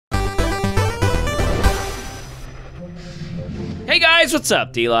Hey guys, what's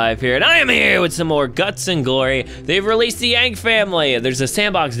up? D-Live here, and I am here with some more Guts and Glory. They've released the Yang family. There's a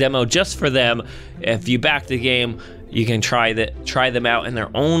Sandbox demo just for them. If you back the game, you can try them out in their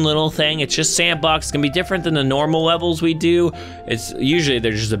own little thing. It's just Sandbox. It's gonna be different than the normal levels we do. It's usually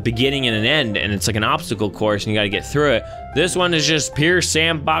there's just a beginning and an end, and it's like an obstacle course, and you gotta get through it. This one is just pure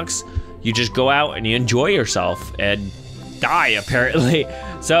Sandbox. You just go out and you enjoy yourself and die, apparently.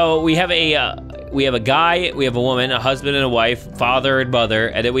 So we have a guy, we have a woman, a husband and a wife, father and mother,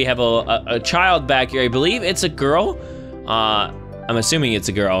 and then we have a child back here. I believe it's a girl. I'm assuming it's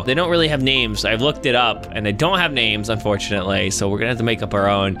a girl. They don't really have names. I've looked it up, and they don't have names, unfortunately, so we're gonna have to make up our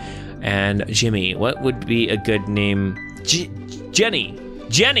own. And Jimmy, what would be a good name? Jenny.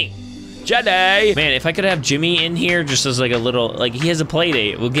 Man, if I could have Jimmy in here just as like a little, like he has a play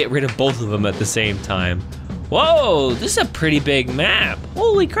date, we'll get rid of both of them at the same time. Whoa, this is a pretty big map.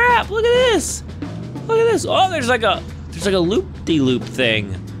 Holy crap, look at this. Look at this. Oh, there's like a loop-de-loop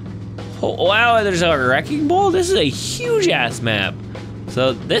thing. Oh, wow, there's a wrecking ball. This is a huge ass map.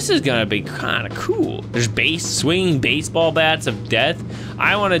 So this is gonna be kind of cool. There's swinging baseball bats of death.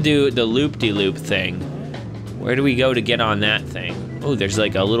 I wanna do the loop-de-loop thing. Where do we go to get on that thing? Oh, there's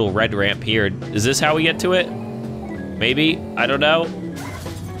like a little red ramp here. Is this how we get to it? Maybe, I don't know.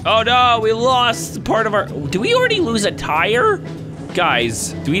 Oh no, we lost part of our, did we already lose a tire?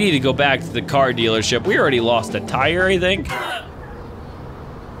 Guys, do we need to go back to the car dealership? We already lost a tire, I think.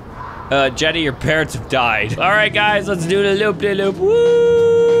 Jenny, your parents have died. All right, guys, let's do the loop-de-loop.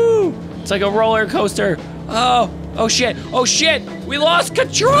 Woo! It's like a roller coaster. Oh shit, we lost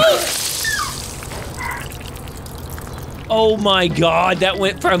control! Oh my God, that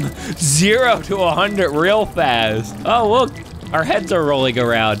went from 0 to 100 real fast. Oh, look. Our heads are rolling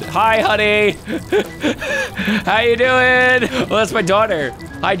around. Hi, honey. How you doing? Well, that's my daughter.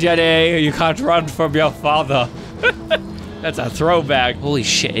 Hi, Jenny. You can't run from your father. That's a throwback. Holy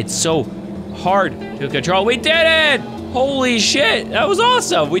shit, it's so hard to control. We did it! Holy shit, that was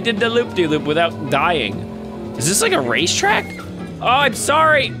awesome. We did the loop-de-loop without dying. Is this like a racetrack? Oh, I'm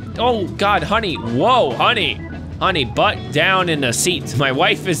sorry. Oh God, honey, whoa, honey. Honey, butt down in the seat. My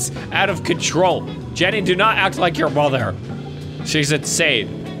wife is out of control. Jenny, do not act like your mother. She's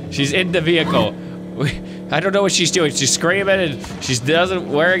insane. She's in the vehicle. I don't know what she's doing. She's screaming and she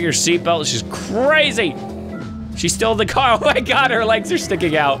doesn't wearing your seatbelt. She's crazy. She's still in the car. Oh my God, her legs are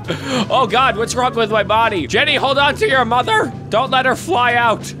sticking out. Oh God, what's wrong with my body? Jenny, hold on to your mother. Don't let her fly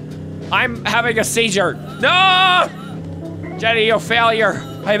out. I'm having a seizure. No! Jenny, you're a failure.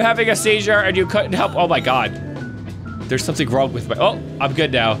 I'm having a seizure and you couldn't help. Oh my God. There's something wrong with my, oh, I'm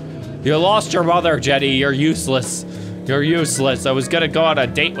good now. You lost your mother, Jenny. You're useless. You're useless. I was gonna go on a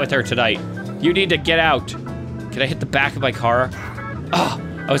date with her tonight. You need to get out. Can I hit the back of my car? Oh,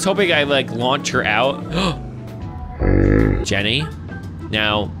 I was hoping I'd like launch her out. Jenny,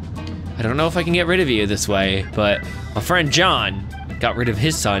 now, I don't know if I can get rid of you this way, but my friend John got rid of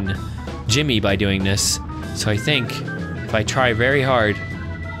his son, Jimmy, by doing this. So I think if I try very hard.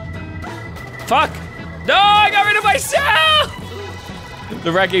 Fuck! No, I got rid of myself!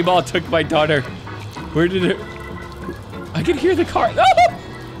 The wrecking ball took my daughter. Where did it? I can hear the car.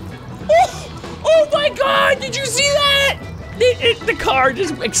 Oh my God, did you see that? The car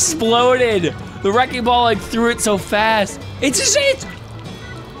just exploded. The wrecking ball like threw it so fast. It's just,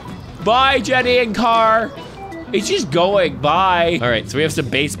 bye Jenny and car. It's just going, bye. All right, so we have some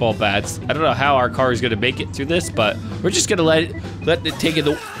baseball bats. I don't know how our car is gonna make it through this, but we're just gonna let it take it.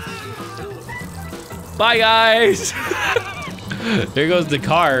 Bye guys. There goes the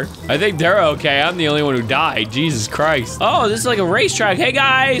car. I think they're okay. I'm the only one who died. Jesus Christ. Oh, this is like a racetrack. Hey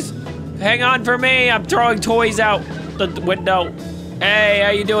guys, hang on for me. I'm throwing toys out the window. Hey, how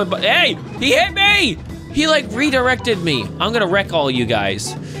you doing? Hey, he hit me. He like redirected me. I'm gonna wreck all you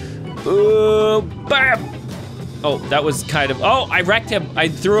guys. Bam. Oh, that was kind of, oh, I wrecked him. I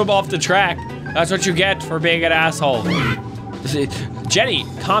threw him off the track. That's what you get for being an asshole. Jenny,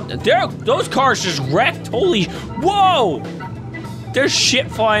 calm down. Those cars just wrecked. Holy, whoa. There's shit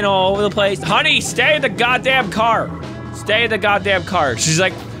flying all over the place. Honey, stay in the goddamn car. Stay in the goddamn car. She's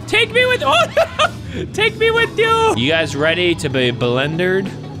like, take me with, oh, take me with you. You guys ready to be blendered?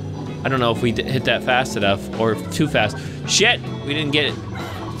 I don't know if we hit that fast enough or too fast. Shit, we didn't get it.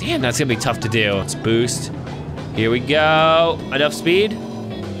 Damn, that's gonna be tough to do. Let's boost. Here we go. Enough speed?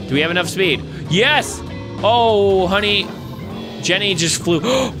 Do we have enough speed? Yes! Oh, honey. Jenny just flew.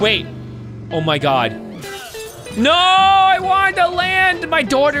 Wait. Oh my God. No, I wanted to land. My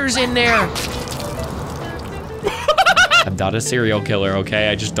daughter's in there. I'm not a serial killer, okay?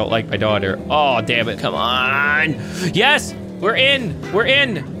 I just don't like my daughter. Oh, damn it. Come on. Yes, we're in. We're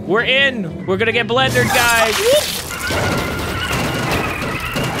in. We're in. We're gonna get blendered, guys.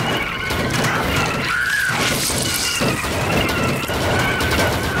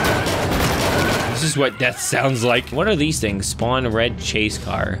 is what death sounds like. What are these things? Spawn red chase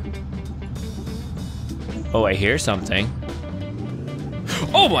car. Oh, I hear something.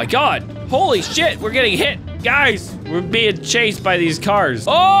 Oh my God, holy shit, we're getting hit. Guys, we're being chased by these cars.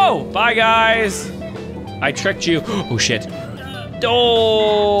 Oh, bye guys. I tricked you. Oh shit.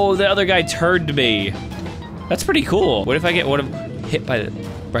 Oh, the other guy turned me. That's pretty cool. What if I get hit by the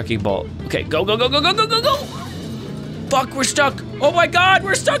wrecking ball? Okay, go, go, go, go, go, go, go, go. Fuck, we're stuck. Oh my God,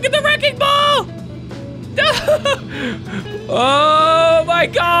 we're stuck in the wrecking ball. Oh my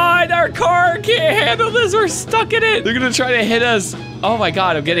God, our car can't handle this. We're stuck in it. They're gonna try to hit us. Oh my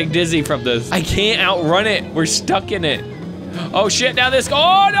God, I'm getting dizzy from this. I can't outrun it. We're stuck in it. Oh shit, now this,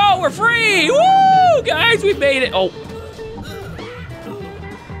 oh no, we're free. Woo, guys, we made it. Oh.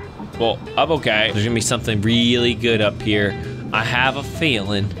 Well, I'm okay. There's gonna be something really good up here. I have a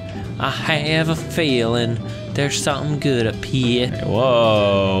feeling. There's something good up here.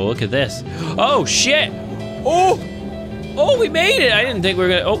 Whoa, look at this. Oh shit. Oh, oh, we made it. I didn't think we were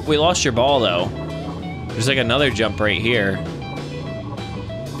gonna, oh, we lost your ball though. There's like another jump right here.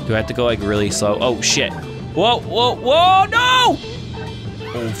 Do I have to go like really slow? Oh shit. Whoa, whoa, whoa, no!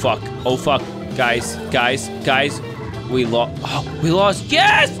 Oh fuck, guys. We lost,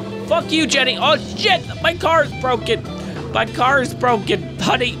 yes! Fuck you, Jenny. Oh shit, my car's broken.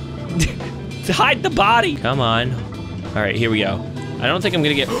 Honey, hide the body. Come on. All right, here we go. I don't think I'm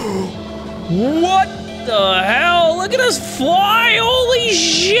gonna get, what the hell? Look at us fly, holy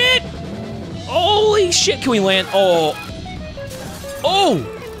shit. Holy shit, can we land?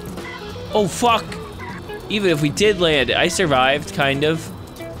 Oh fuck. Even if we did land, I survived, kind of.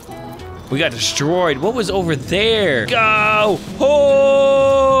 We got destroyed. What was over there? Go!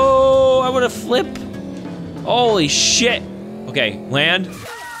 Oh! I want to flip. Holy shit. Okay, land.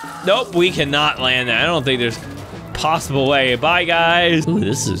 Nope, we cannot land that. I don't think there's a possible way. Bye, guys. Ooh,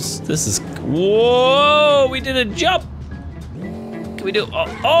 this is, whoa! We did a jump. Can we do,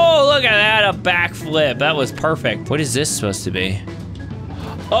 oh, look at that, a backflip. That was perfect. What is this supposed to be?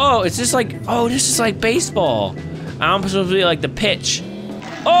 Oh, it's just like, oh, this is like baseball. I'm supposed to be like the pitch.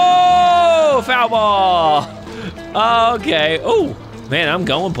 Oh, foul ball. Okay. Oh, man, I'm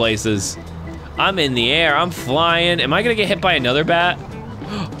going places. I'm in the air, I'm flying. Am I gonna get hit by another bat?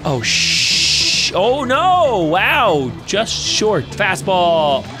 Oh, oh no, wow, just short.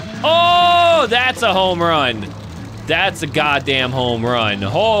 Fastball. Oh, that's a home run. That's a goddamn home run.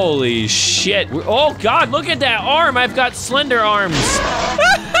 Holy shit. Oh God, look at that arm. I've got slender arms.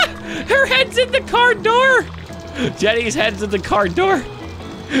 Her head's in the car door. Jenny's head's in the car door.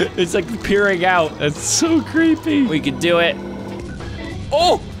 It's like peering out. That's so creepy. We could do it.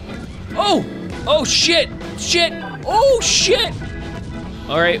 Oh, shit. Oh shit.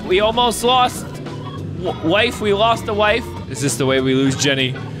 All right, we almost lost wife. We lost the wife. Is this the way we lose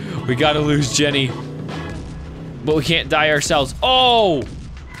Jenny? We gotta lose Jenny. But we can't die ourselves. Oh!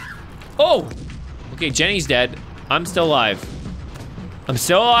 Okay, Jenny's dead. I'm still alive. I'm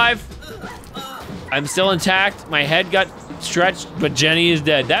still intact. My head got stretched, but Jenny is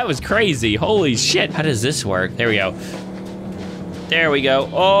dead. That was crazy. Holy shit. How does this work? There we go. There we go.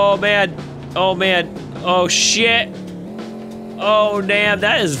 Oh, man. Oh, shit. Oh, damn.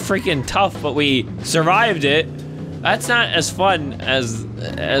 That is freaking tough, but we survived it. That's not as fun as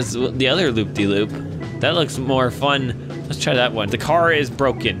the other loop-de-loop. That looks more fun. Let's try that one. The car is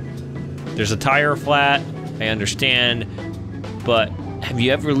broken. There's a tire flat, I understand. But have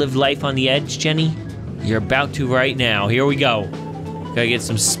you ever lived life on the edge, Jenny? You're about to right now. Here we go. Gotta get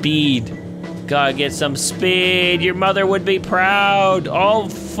some speed. Your mother would be proud. Oh,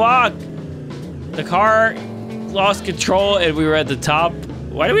 fuck. The car lost control and we were at the top.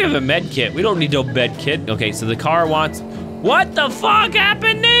 Why do we have a med kit? We don't need no med kit. Okay, so the car wants, what the fuck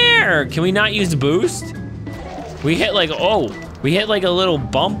happened there? Can we not use boost? We hit like, we hit like a little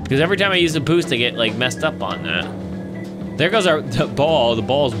bump. Because every time I use a boost, I get like messed up on that. There goes the ball. The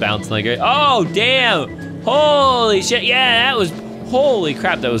ball's bouncing like, oh, damn. Holy shit, yeah, that was, holy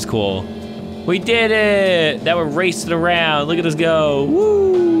crap, that was cool. We did it. That we're racing around. Look at us go.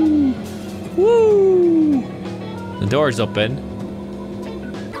 Woo. Woo. The door's open.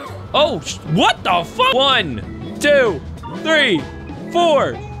 Oh, what the fuck? 1, 2, 3,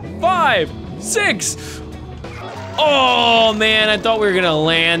 4, 5, 6. Oh man, I thought we were gonna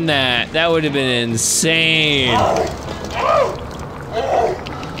land that. That would have been insane.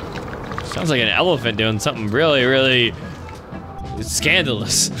 Sounds like an elephant doing something really, really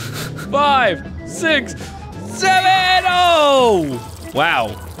scandalous. 5, 6, 7, oh!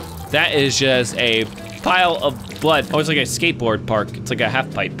 Wow, that is just a pile of blood. Oh, it's like a skateboard park. It's like a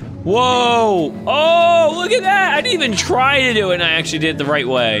half pipe. Whoa, oh, look at that. I didn't even try to do it and I actually did it the right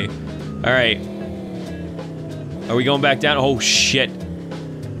way. All right, Are we going back down? Oh, shit.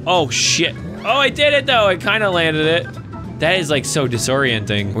 Oh, shit. Oh, I did it, though. I kind of landed it. That is, like, so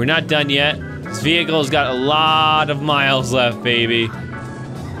disorienting. We're not done yet. This vehicle's got a lot of miles left, baby.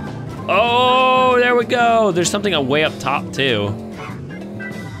 Oh, there we go. There's something way up top, too.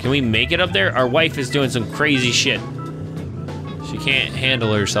 Can we make it up there? Our wife is doing some crazy shit. She can't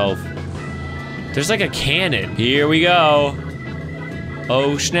handle herself. There's like a cannon. Here we go.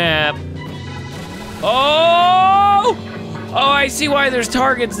 Oh, snap. Oh! Oh, I see why there's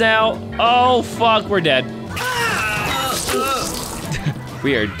targets now. Oh, fuck, we're dead.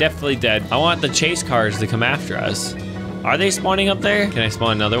 We are definitely dead. I want the chase cars to come after us. Are they spawning up there? Can I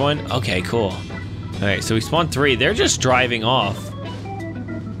spawn another one? Okay, cool. All right, so we spawned 3. They're just driving off.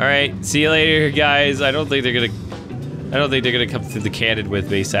 All right, see you later, guys. I don't think they're gonna come through the cannon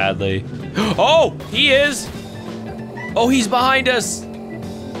with me, sadly. Oh, he is. Oh, he's behind us.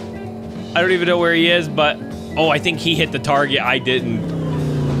 I don't even know where he is, but oh, I think he hit the target. I didn't.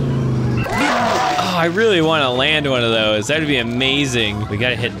 Oh, I really want to land one of those. That'd be amazing. We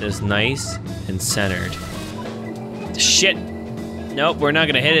gotta hit this nice and centered. Shit. Nope, we're not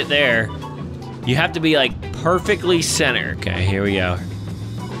gonna hit it there. You have to be like perfectly centered. Okay, here we go.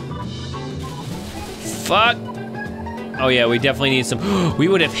 Fuck. Oh yeah, we definitely need some. We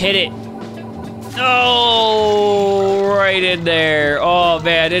would have hit it. Oh, right in there. Oh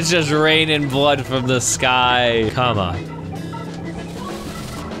man, it's just raining blood from the sky. Come on.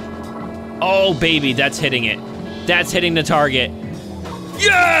 Oh baby, that's hitting it. That's hitting the target.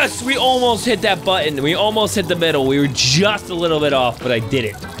 Yes, we almost hit that button. We almost hit the middle. We were just a little bit off, but I did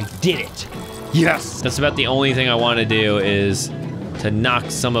it. I did it. Yes. That's about the only thing I want to do is to knock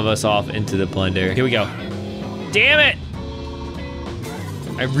some of us off into the blender. Here we go. Damn it.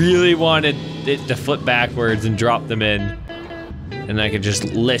 I really wanted it to flip backwards and drop them in. And I could just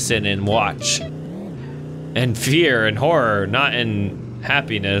listen and watch. And fear and horror, not in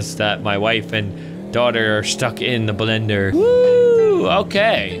happiness that my wife and daughter are stuck in the blender. Woo,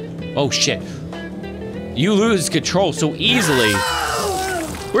 okay. Oh shit. You lose control so easily.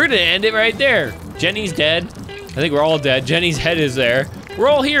 We're gonna end it right there. Jenny's dead. I think we're all dead. Jenny's head is there. We're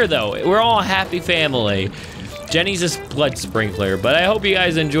all here though. We're all a happy family. Jenny's a blood sprinkler, but I hope you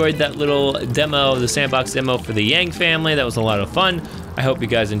guys enjoyed that little demo, the Sandbox demo for the Yang family. That was a lot of fun. I hope you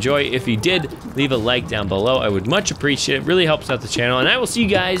guys enjoy. If you did, leave a like down below. I would much appreciate it. It really helps out the channel, and I will see you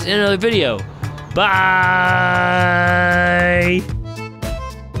guys in another video. Bye!